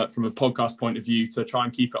difficult from a podcast point of view to try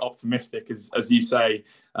and keep it optimistic, as you say.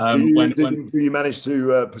 Do you manage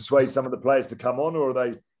to persuade some of the players to come on, or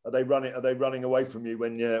are they running away from you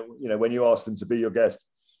when you ask them to be your guest?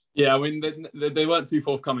 Yeah, I mean, they weren't too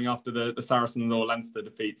forthcoming after the Saracens or Leinster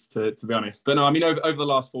defeats, to be honest. But no, I mean, over the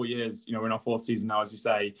last 4 years, we're in our 4th season now, as you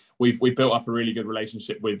say, we've built up a really good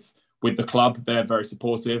relationship with the club. They're very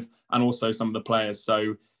supportive, and also some of the players.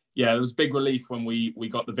 So yeah, it was big relief when we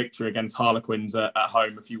got the victory against Harlequins at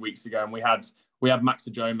home a few weeks ago, and we had Max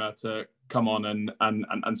Ajoma to come on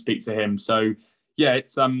and speak to him. So yeah,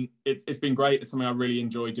 it's been great. It's something I really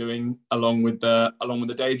enjoy doing along with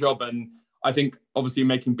the day job. And I think obviously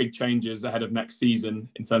making big changes ahead of next season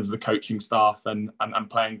in terms of the coaching staff and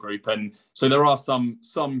playing group. And so there are some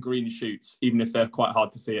green shoots, even if they're quite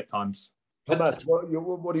hard to see at times. Thomas, what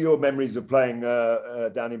are your memories of playing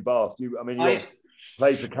down in Bath? You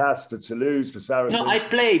played for Cass, for Toulouse, for Saracens. No,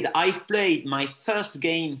 I played my first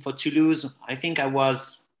game for Toulouse. I think I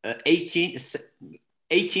was 18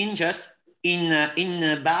 just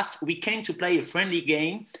in Bath. We came to play a friendly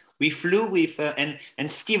game. We flew with and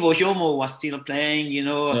Steve Ojomo was still playing.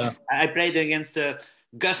 Yeah. I played against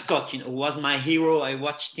Gus Scott, who was my hero. I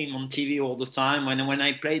watched him on TV all the time. When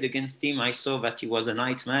I played against him, I saw that he was a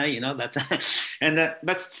nightmare.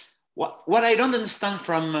 But what I don't understand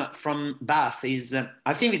from Bath is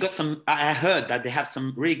I think we got some. I heard that they have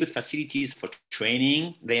some really good facilities for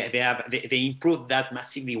training. They improved that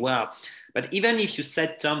massively well. But even if you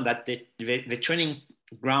said, Tom, that the training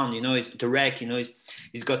ground, is the rec,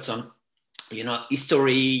 it's got some,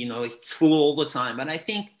 history, it's full all the time. But I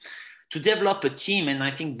think to develop a team, and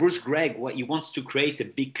I think Bruce Gregg, he wants to create a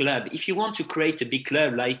big club. If you want to create a big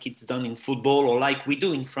club like it's done in football or like we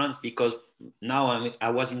do in France, because now I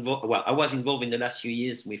was involved in the last few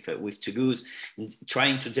years with Toulouse,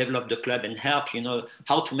 trying to develop the club and help,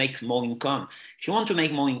 how to make more income. If you want to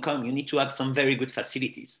make more income, you need to have some very good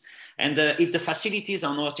facilities. And if the facilities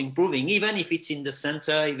are not improving, even if it's in the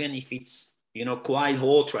center, even if it's, quite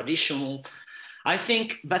old, traditional, I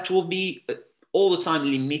think that will be all the time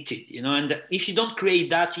limited, and if you don't create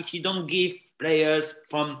that, if you don't give players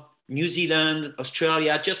from New Zealand,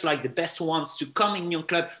 Australia, just like the best ones to come in your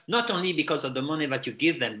club, not only because of the money that you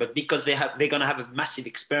give them, but because they're going to have a massive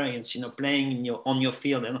experience, playing on your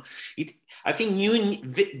field. I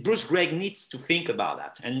think Bruce Gregg needs to think about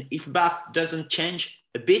that. And if Bath doesn't change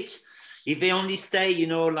a bit, if they only stay,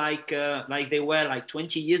 like they were like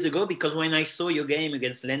 20 years ago, because when I saw your game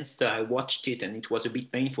against Leinster, I watched it and it was a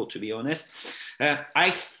bit painful, to be honest.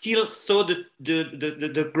 I still saw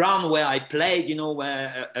the ground where I played,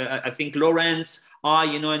 where I think Lawrence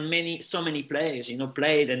and so many players,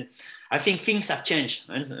 played. And I think things have changed.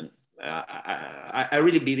 And I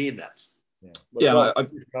really believe that. Yeah, well,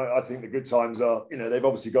 I think the good times are, they've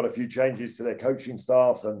obviously got a few changes to their coaching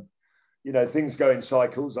staff, and things go in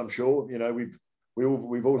cycles. I'm sure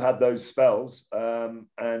we've all had those spells, I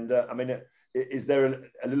mean, is there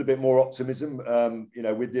a little bit more optimism,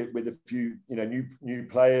 with a few new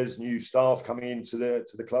players, new staff coming into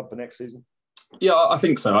the club for next season? Yeah, I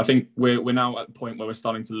think so. I think we're now at the point where we're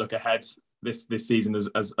starting to look ahead. This season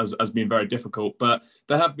has been very difficult, but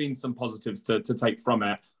there have been some positives to take from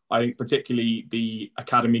it. I think particularly the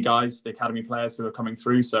academy guys, the academy players who are coming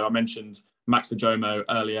through. So I mentioned Max Ajomo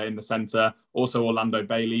earlier in the centre, also Orlando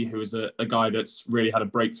Bailey, who is a guy that's really had a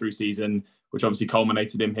breakthrough season, which obviously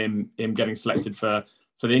culminated in him getting selected for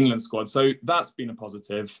the England squad. So that's been a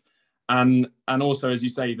positive. And also, as you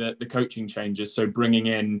say, the coaching changes. So bringing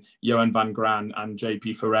in Johan van Gran and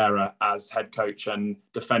JP Ferreira as head coach and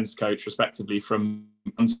defence coach, respectively, from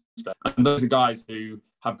Munster. And those are guys who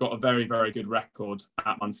have got a very, very good record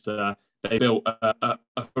at Munster. They built a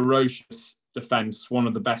ferocious defence, one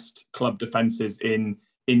of the best club defences in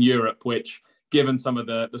Europe, which, given some of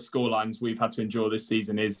the scorelines we've had to endure this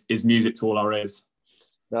season, is music to all our ears.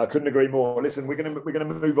 No, I couldn't agree more. Listen, we're going to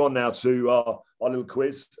move on now to our little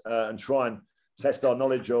quiz and try and test our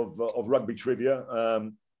knowledge of rugby trivia.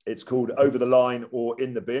 It's called Over the Line or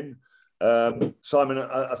In the Bin. Simon,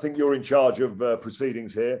 I think you're in charge of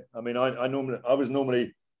proceedings here. I mean, I was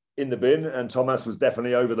normally in the bin, and Thomas was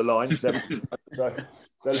definitely over the line. So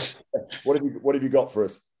what have you got for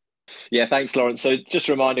us? Yeah, thanks, Lawrence. So just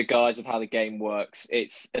a reminder, guys, of how the game works.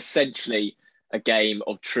 It's essentially a game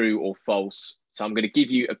of true or false. So I'm going to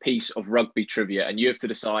give you a piece of rugby trivia, and you have to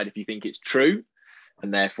decide if you think it's true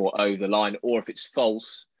and therefore over the line, or if it's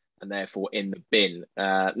false and therefore in the bin.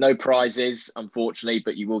 No prizes, unfortunately,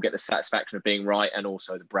 but you will get the satisfaction of being right and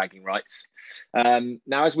also the bragging rights.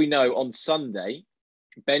 Now, as we know, on Sunday,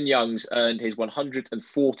 Ben Youngs earned his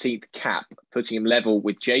 114th cap, putting him level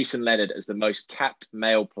with Jason Leonard as the most capped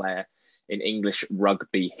male player in English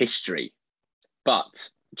rugby history. But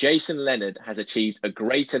Jason Leonard has achieved a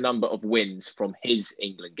greater number of wins from his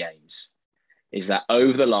England games. Is that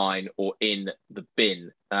over the line or in the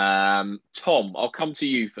bin? Tom, I'll come to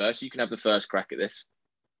you first. You can have the first crack at this.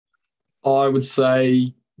 I would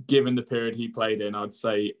say, given the period he played in, I'd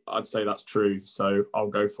say that's true. So I'll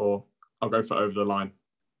go for over the line.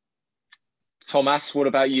 Thomas, what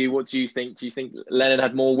about you? What do you think? Do you think Leonard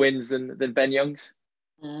had more wins than Ben Youngs?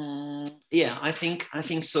 Yeah, I think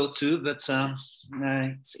so too. But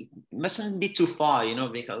it mustn't be too far,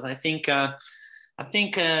 because I think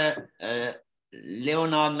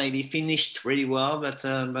Leonard maybe finished really well, but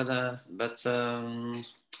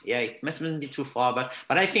yeah, it mustn't be too far. But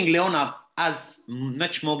I think Leonard has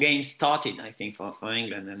much more games started, I think, for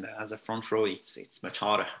England, and as a front row, it's much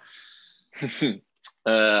harder.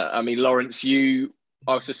 I mean, Lawrence, you,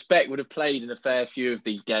 I suspect, would have played in a fair few of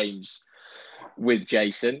these games with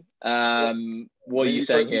Jason. What are you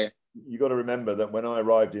saying here? You got to remember that when I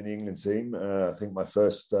arrived in the England team, I think my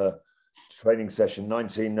first training session,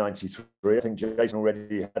 1993, I think Jason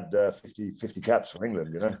already had 50 caps for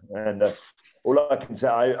England, and all I can say,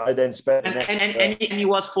 I then spent and he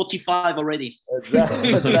was 45 already.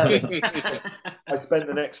 Exactly. I spent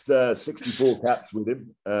the next 64 caps with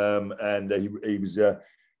him, and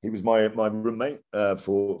he was my roommate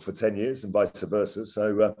for 10 years, and vice versa.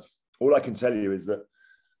 So all I can tell you is that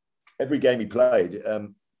every game he played,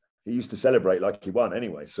 he used to celebrate like he won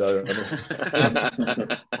anyway. So,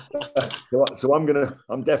 so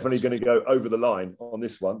I'm definitely gonna go over the line on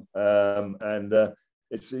this one, and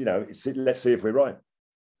let's see if we're right.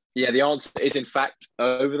 Yeah, the answer is in fact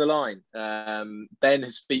over the line. Ben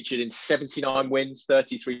has featured in 79 wins,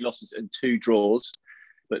 33 losses, and 2 draws.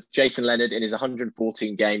 But Jason Leonard, in his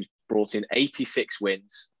 114 games, brought in 86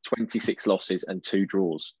 wins, 26 losses, and 2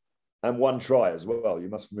 draws. And 1 try as well. You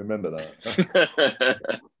must remember that.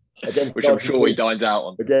 Which I'm sure he dines out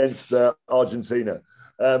on. Against Argentina.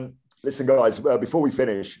 Listen, guys, before we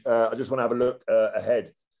finish, I just want to have a look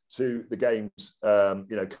ahead to the games,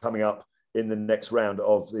 coming up in the next round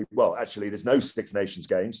of actually, there's no Six Nations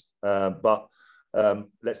games, but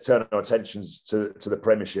let's turn our attentions to the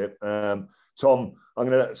Premiership. Tom, I'm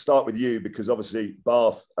going to start with you because obviously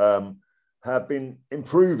Bath have been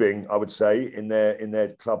improving, I would say, in their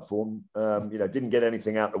club form. Didn't get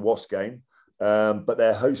anything out the Wasps game, but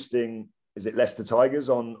they're hosting, is it Leicester Tigers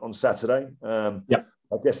on Saturday? Yeah.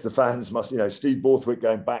 I guess the fans must, Steve Borthwick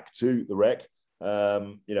going back to the Rec,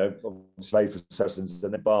 played for Saracens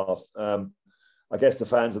and then Bath. I guess the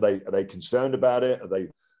fans, are they concerned about it? Are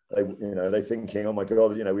they thinking, oh my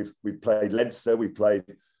God, we've played Leinster, we've played,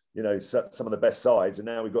 some of the best sides, and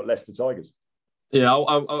now we've got Leicester Tigers. Yeah,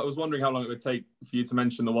 I was wondering how long it would take for you to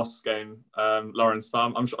mention the Wasps game, Lawrence.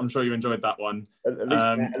 But I'm sure you enjoyed that one.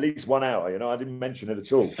 At least 1 hour. I didn't mention it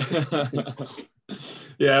at all.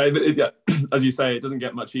 Yeah, as you say, it doesn't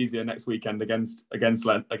get much easier next weekend against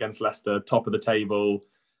Leicester, top of the table,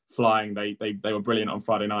 flying. They were brilliant on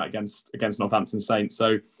Friday night against Northampton Saints.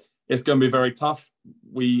 So it's going to be very tough.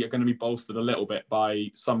 We are going to be bolstered a little bit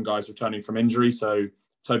by some guys returning from injury. So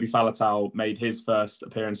Toby Faletau made his first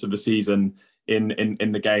appearance of the season in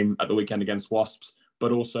the game at the weekend against Wasps,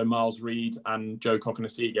 but also Miles Reed and Joe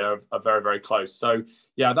Cokanasiga are very, very close. So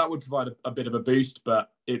yeah, that would provide a bit of a boost,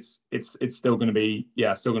 but it's still going to be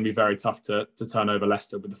very tough to turn over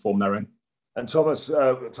Leicester with the form they're in. And Thomas,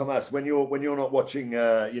 when you're not watching,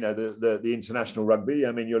 the international rugby,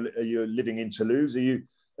 I mean, you're living in Toulouse.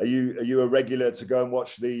 Are you a regular to go and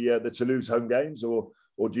watch the Toulouse home games, or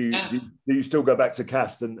do you still go back to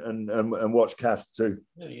Cast and watch Cast too?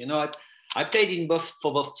 I played in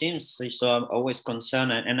for both teams, so I'm always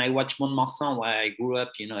concerned. And I watch Mont-Marsan, where I grew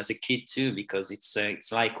up, as a kid too, because it's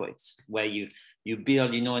where you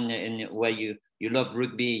build, and where you love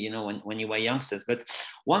rugby, when you were youngsters. But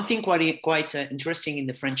one thing quite interesting in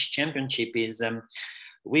the French Championship is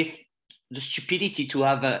with the stupidity to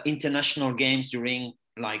have international games during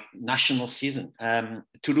like national season.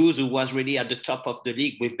 Toulouse, who was really at the top of the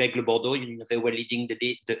league with Bègle Bordeaux, they were leading the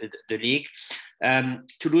league.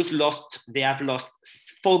 Toulouse they have lost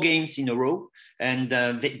 4 games in a row, and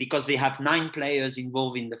because they have 9 players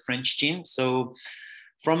involved in the French team. So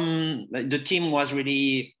the team was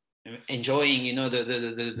really enjoying, not the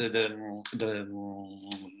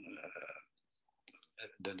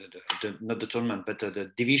tournament, but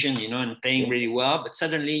the division, and playing really well. But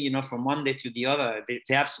suddenly, from one day to the other, they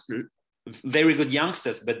have very good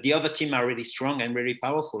youngsters, but the other team are really strong and very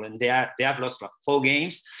powerful, and they have lost 4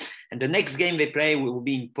 games. And the next game they play will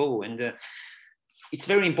be in Pau, and it's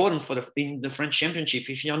very important in the French Championship.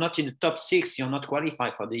 If you're not in the top 6, you're not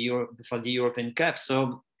qualified for the European Cup.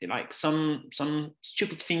 So like some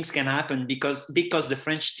stupid things can happen because the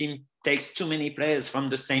French team takes too many players from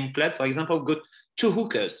the same club. For example, good 2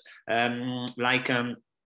 hookers like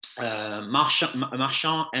Marchand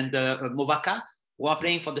and Movaka, who are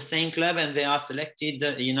playing for the same club, and they are selected,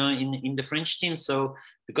 in the French team. So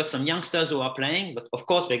we've got some youngsters who are playing, but of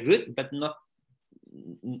course they're good, but not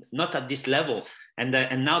at this level. And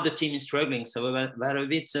now the team is struggling. So we're a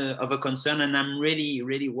bit of a concern, and I'm really,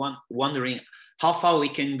 really wondering how far we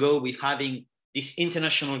can go with having this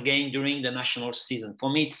international game during the national season. For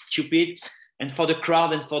me, it's stupid, and for the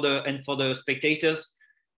crowd and for the spectators,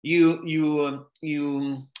 you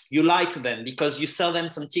lie to them because you sell them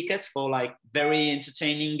some tickets for like very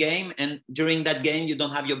entertaining game, and during that game you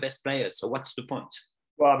don't have your best players. So what's the point?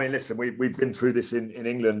 Well, I mean, listen, we've been through this in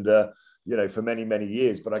England, for many, many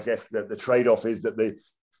years. But I guess that the trade-off is that the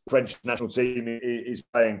French national team is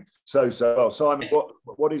playing so well. Simon,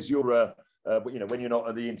 what is your when you're not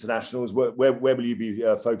at the internationals, where will you be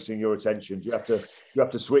focusing your attention? Do you have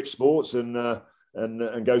to switch sports and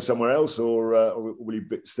go somewhere else, or will you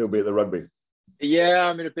still be at the rugby? Yeah,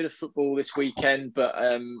 I'm in a bit of football this weekend, but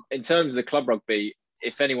in terms of the club rugby,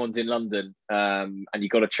 if anyone's in London and you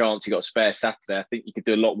got a chance, you got a spare Saturday, I think you could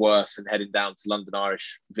do a lot worse than heading down to London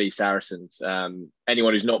Irish v Saracens.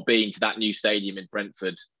 Anyone who's not been to that new stadium in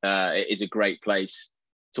Brentford, it is a great place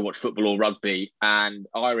to watch football or rugby. And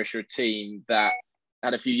Irish are a team that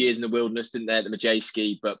had a few years in the wilderness, didn't they, at the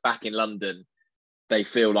Majeski, but back in London, they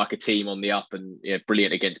feel like a team on the up, and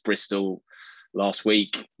brilliant against Bristol last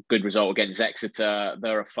week. Good result against Exeter.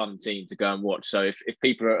 They're a fun team to go and watch. So if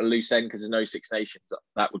people are at a loose end because there's no Six Nations,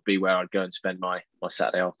 that would be where I'd go and spend my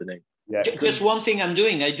Saturday afternoon. Yeah. Just one thing I'm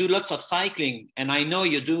doing. I do lots of cycling, and I know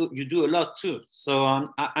you do a lot too. So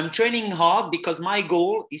I'm training hard because my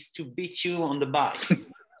goal is to beat you on the bike.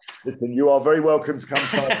 Listen, you are very welcome to come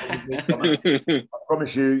cycling with me. I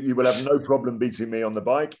promise you will have no problem beating me on the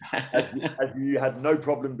bike, as you had no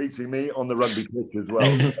problem beating me on the rugby pitch as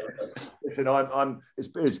well. Listen,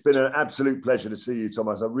 it's been an absolute pleasure to see you,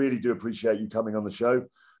 Thomas. I really do appreciate you coming on the show.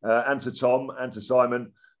 And to Tom and to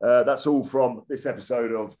Simon, that's all from this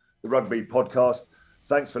episode of the Rugby Podcast.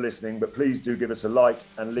 Thanks for listening, but please do give us a like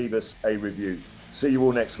and leave us a review. See you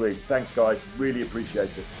all next week. Thanks, guys. Really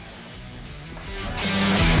appreciate it.